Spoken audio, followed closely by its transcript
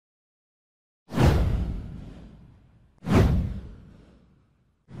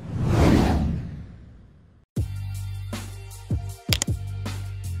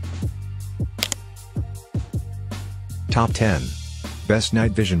Top 10. Best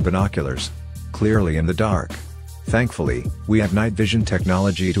Night Vision Binoculars. Clearly in the dark. Thankfully, we have night vision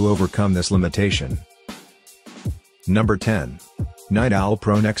technology to overcome this limitation. Number 10. Night Owl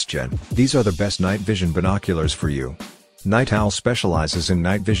Pro Nexgen. These are the best night vision binoculars for you. Night Owl specializes in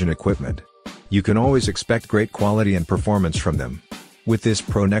night vision equipment. You can always expect great quality and performance from them. With this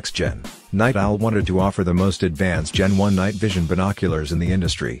Pro Nexgen, Night Owl wanted to offer the most advanced Gen 1 night vision binoculars in the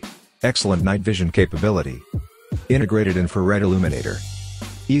industry. Excellent night vision capability. Integrated infrared illuminator.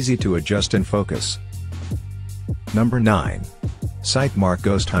 Easy to adjust and focus. Number 9. Sightmark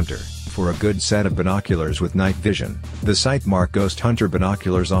Ghost Hunter. For a good set of binoculars with night vision, the Sightmark Ghost Hunter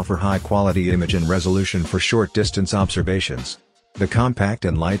binoculars offer high-quality image and resolution for short-distance observations. The compact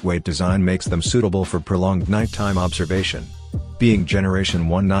and lightweight design makes them suitable for prolonged nighttime observation. Being Generation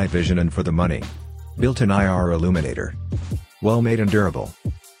 1 night vision and for the money. Built-in IR illuminator. Well-made and durable.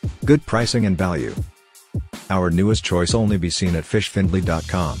 Good pricing and value. Our newest choice only be seen at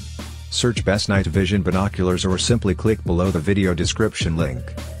fishfindley.com. Search Best Night Vision Binoculars or simply click below the video description link.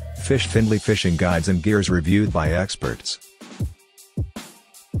 Fish Findley Fishing Guides and Gears reviewed by experts.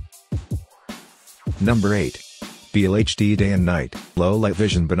 Number 8. BIAL HD Day and Night. Low light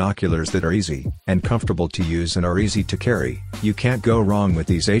vision binoculars that are easy and comfortable to use and are easy to carry. You can't go wrong with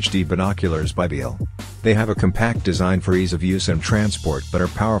these HD binoculars by BIAL. They have a compact design for ease of use and transport but are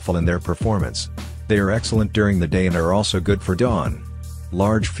powerful in their performance. They are excellent during the day and are also good for dawn.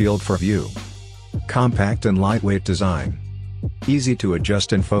 Large field for view. Compact and lightweight design. Easy to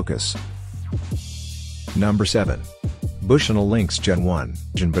adjust and focus. Number 7. Bushnell LYNX Gen 1.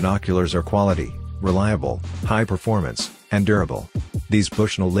 Binoculars are quality, reliable, high performance, and durable. These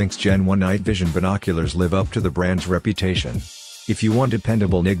Bushnell LYNX Gen 1 night vision binoculars live up to the brand's reputation. If you want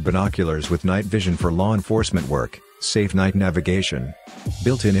dependable NIG binoculars with night vision for law enforcement work, safe night navigation,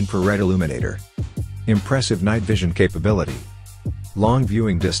 built-in infrared illuminator, impressive night vision capability, long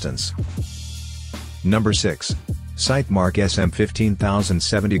viewing distance. Number 6. Sightmark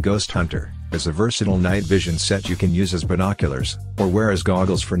SM15070 Ghost Hunter is a versatile night vision set you can use as binoculars, or wear as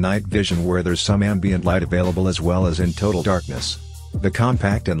goggles for night vision where there's some ambient light available as well as in total darkness. The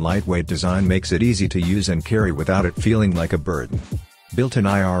compact and lightweight design makes it easy to use and carry without it feeling like a burden. Built-in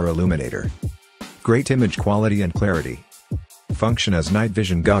IR illuminator. Great image quality and clarity. Function as night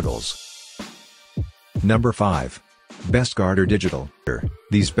vision goggles. Number 5. Bestguarder Digital.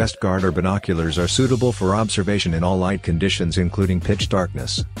 These Bestguarder binoculars are suitable for observation in all light conditions including pitch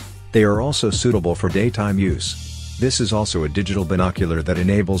darkness. They are also suitable for daytime use. This is also a digital binocular that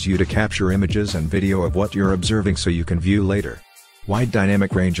enables you to capture images and video of what you're observing so you can view later. Wide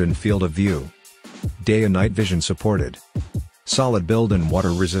dynamic range and field of view. Day and night vision supported. Solid build and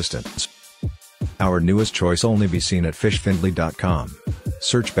water resistance. Our newest choice only be seen at fishfindley.com.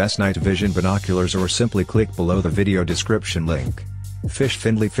 Search Best Night Vision Binoculars or simply click below the video description link. Fish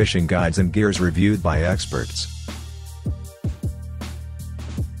Findley Fishing Guides and Gears reviewed by experts.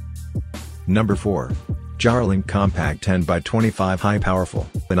 Number 4. JARLINK Compact 10x25 High Powerful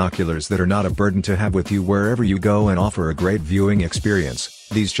binoculars that are not a burden to have with you wherever you go and offer a great viewing experience.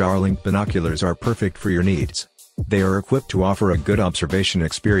 These JARLINK binoculars are perfect for your needs. They are equipped to offer a good observation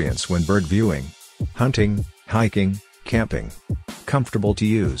experience when bird viewing, hunting, hiking, camping. Comfortable to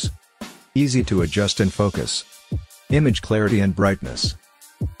use. Easy to adjust and focus. Image clarity and brightness.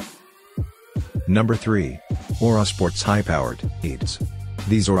 Number 3. Aurosports High-Powered Needs.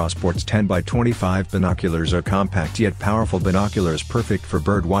 These Aurosports 10x25 binoculars are compact yet powerful binoculars perfect for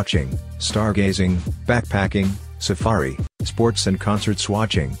bird watching, stargazing, backpacking, safari, sports and concerts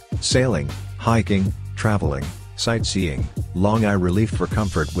watching, sailing, hiking, traveling, sightseeing, long eye relief for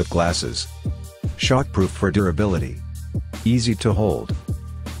comfort with glasses. Shockproof for durability. Easy to hold.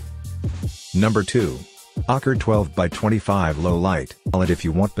 Number 2. Occer 12x25 Low Light. If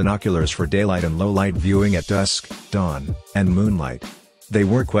you want binoculars for daylight and low light viewing at dusk, dawn, and moonlight. They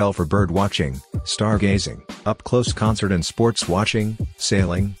work well for bird watching, stargazing, up-close concert and sports watching,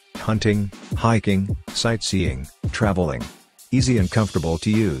 sailing, hunting, hiking, sightseeing, traveling. Easy and comfortable to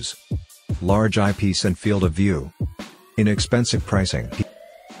use. Large eyepiece and field of view. Inexpensive pricing.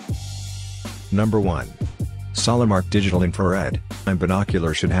 Number 1. SOLOMARK Digital Infrared.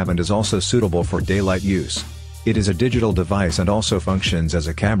 Binocular should have and is also suitable for daylight use. It is a digital device and also functions as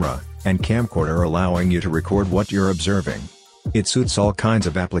a camera and camcorder, allowing you to record what you're observing. It suits all kinds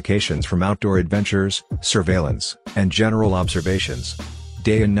of applications from outdoor adventures, surveillance, and general observations.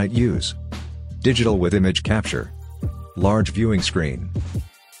 Day and night use. Digital with image capture. Large viewing screen.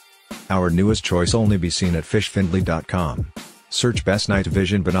 Our newest choice only be seen at fishfindley.com. Search Best Night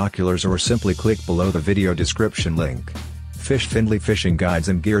Vision Binoculars or simply click below the video description link. Fish Findley Fishing Guides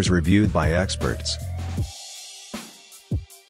and Gears reviewed by experts.